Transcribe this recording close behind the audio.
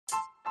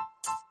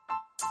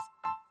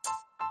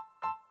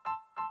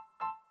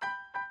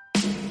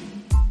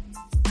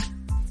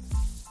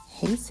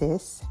Hey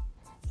sis,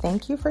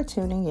 thank you for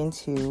tuning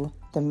into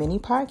the mini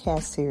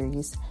podcast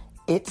series,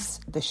 It's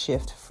the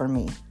Shift for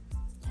Me.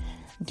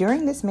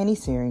 During this mini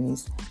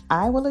series,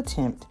 I will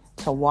attempt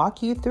to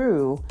walk you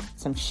through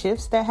some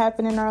shifts that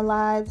happen in our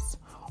lives,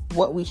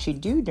 what we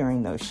should do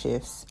during those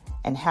shifts,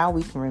 and how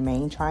we can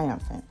remain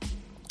triumphant.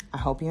 I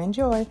hope you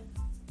enjoy.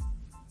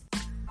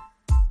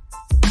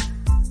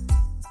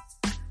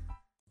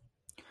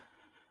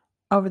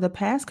 Over the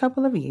past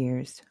couple of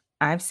years,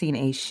 I've seen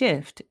a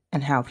shift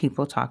in how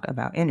people talk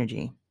about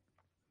energy.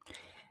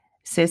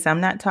 Sis, I'm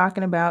not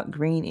talking about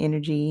green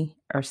energy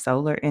or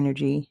solar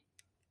energy.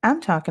 I'm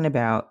talking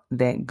about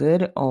that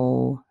good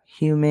old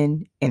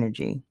human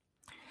energy.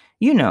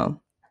 You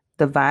know,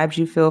 the vibes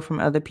you feel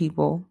from other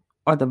people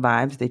or the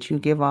vibes that you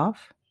give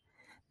off.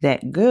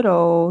 That good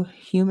old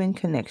human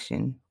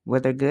connection,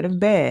 whether good or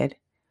bad,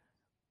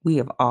 we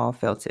have all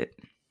felt it.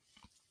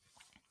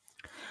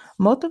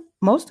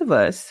 Most of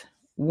us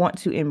want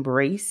to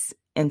embrace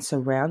and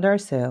surround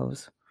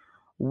ourselves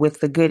with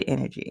the good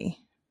energy.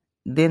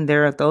 Then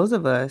there are those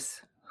of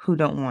us who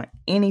don't want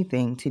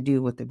anything to do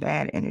with the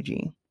bad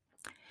energy.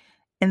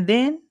 And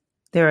then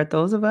there are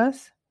those of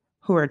us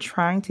who are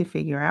trying to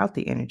figure out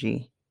the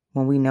energy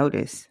when we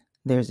notice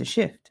there's a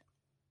shift.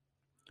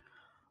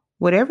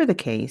 Whatever the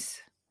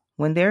case,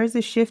 when there is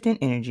a shift in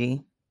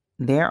energy,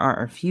 there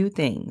are a few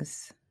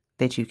things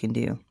that you can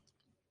do.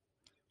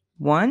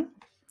 1,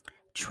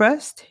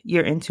 trust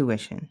your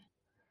intuition.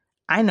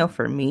 I know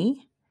for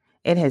me,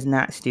 it has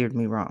not steered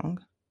me wrong.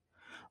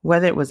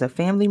 Whether it was a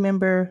family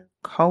member,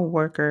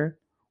 co-worker,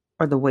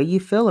 or the way you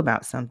feel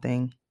about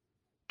something,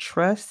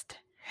 trust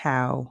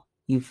how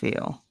you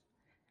feel.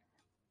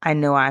 I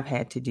know I've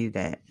had to do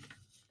that.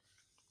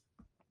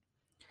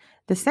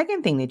 The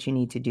second thing that you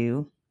need to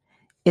do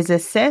is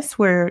assess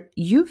where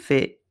you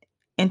fit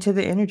into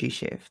the energy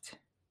shift.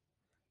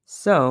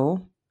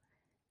 So,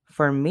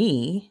 for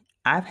me,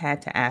 I've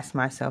had to ask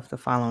myself the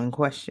following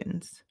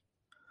questions.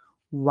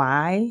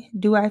 Why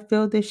do I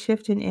feel this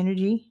shift in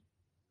energy?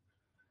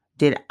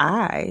 Did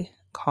I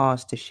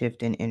cause the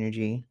shift in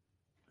energy?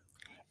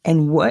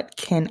 And what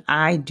can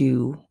I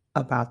do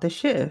about the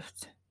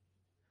shift?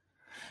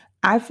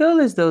 I feel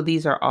as though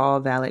these are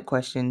all valid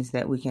questions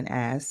that we can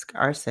ask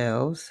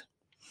ourselves.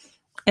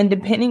 And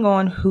depending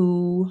on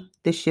who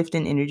the shift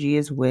in energy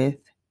is with,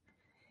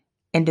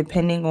 and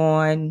depending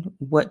on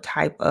what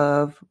type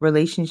of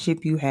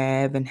relationship you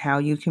have and how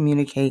you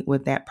communicate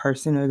with that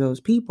person or those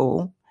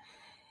people,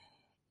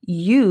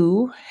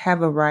 you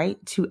have a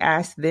right to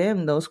ask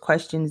them those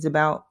questions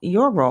about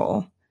your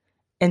role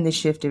in the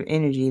shift of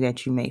energy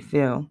that you may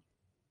feel.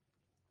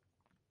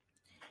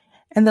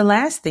 And the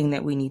last thing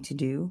that we need to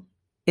do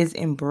is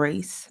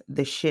embrace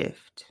the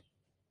shift.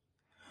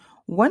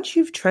 Once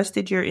you've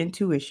trusted your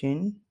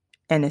intuition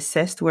and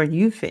assessed where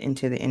you fit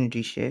into the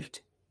energy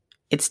shift,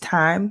 it's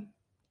time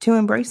to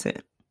embrace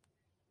it.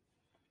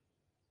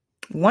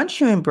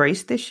 Once you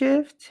embrace the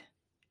shift,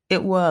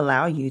 it will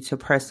allow you to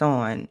press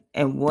on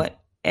in whatever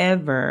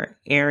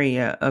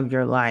area of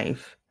your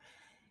life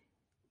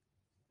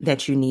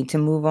that you need to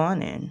move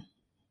on in.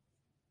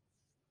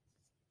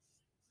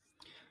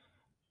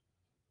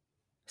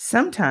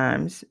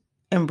 Sometimes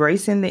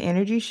embracing the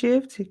energy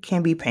shift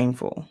can be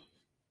painful,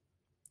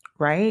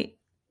 right?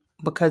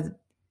 Because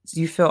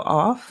you feel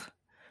off,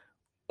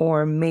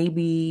 or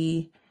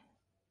maybe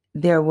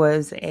there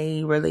was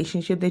a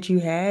relationship that you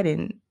had,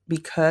 and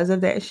because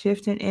of that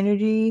shift in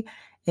energy,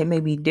 it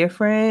may be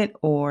different,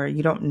 or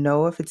you don't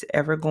know if it's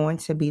ever going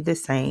to be the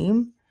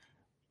same,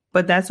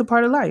 but that's a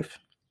part of life.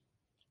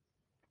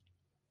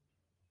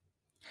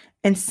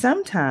 And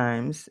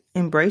sometimes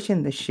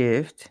embracing the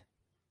shift,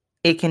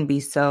 it can be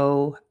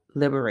so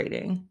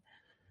liberating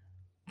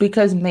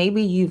because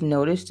maybe you've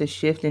noticed a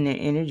shift in the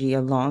energy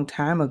a long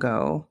time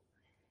ago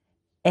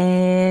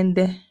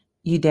and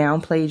you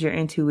downplayed your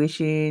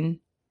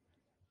intuition.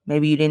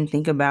 Maybe you didn't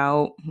think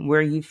about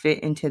where you fit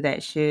into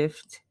that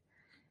shift.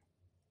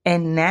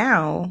 And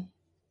now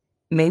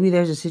maybe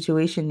there's a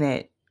situation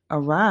that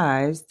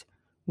arises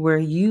where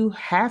you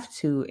have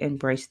to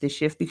embrace the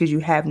shift because you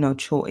have no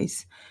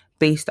choice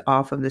based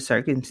off of the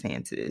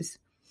circumstances.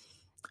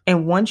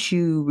 And once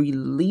you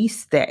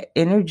release that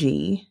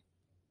energy,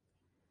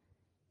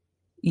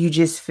 you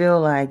just feel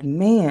like,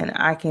 man,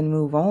 I can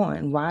move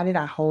on. Why did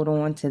I hold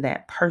on to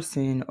that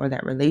person or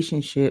that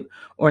relationship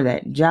or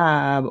that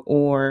job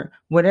or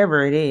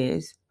whatever it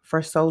is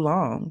for so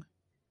long?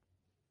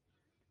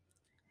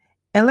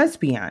 And let's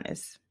be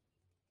honest.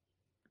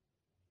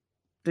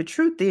 The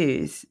truth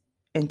is,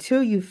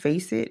 until you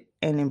face it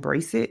and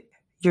embrace it,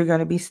 you're going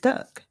to be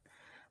stuck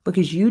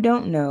because you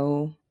don't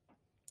know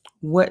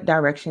what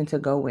direction to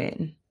go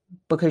in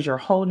because you're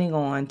holding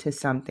on to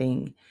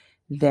something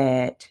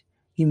that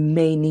you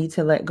may need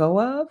to let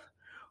go of,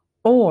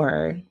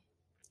 or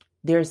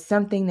there's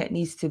something that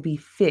needs to be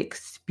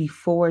fixed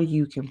before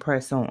you can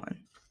press on.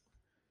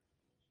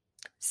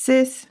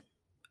 Sis,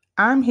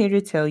 I'm here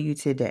to tell you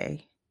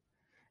today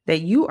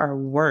that you are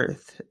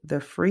worth the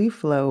free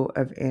flow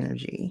of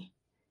energy.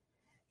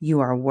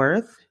 You are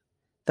worth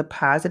the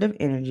positive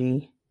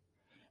energy,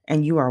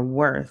 and you are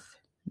worth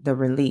the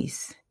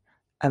release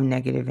of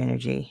negative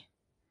energy.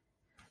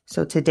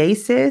 So today,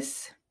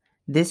 sis,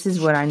 this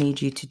is what I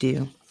need you to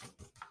do.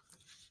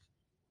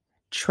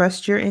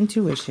 Trust your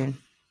intuition.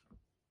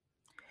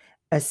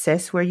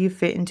 Assess where you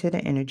fit into the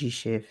energy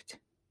shift.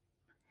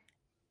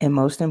 And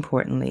most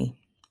importantly,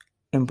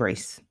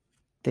 embrace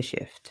the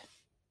shift.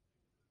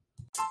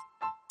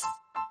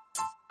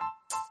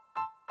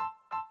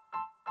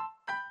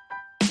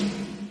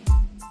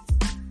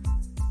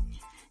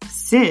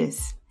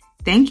 Sis,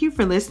 thank you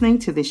for listening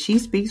to the She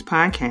Speaks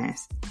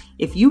podcast.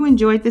 If you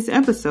enjoyed this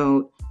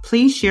episode,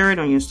 please share it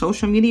on your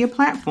social media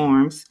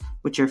platforms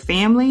with your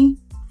family,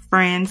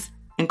 friends,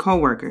 and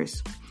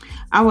coworkers.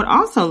 I would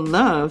also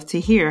love to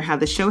hear how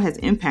the show has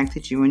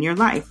impacted you in your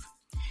life.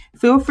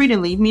 Feel free to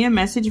leave me a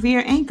message via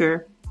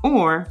Anchor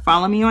or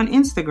follow me on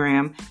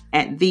Instagram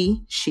at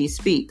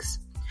 @SheSpeaks.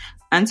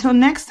 Until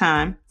next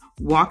time,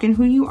 walk in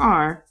who you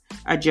are,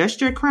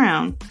 adjust your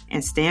crown,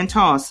 and stand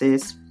tall,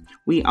 sis.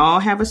 We all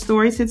have a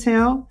story to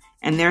tell,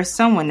 and there's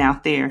someone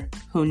out there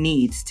who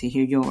needs to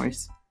hear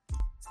yours.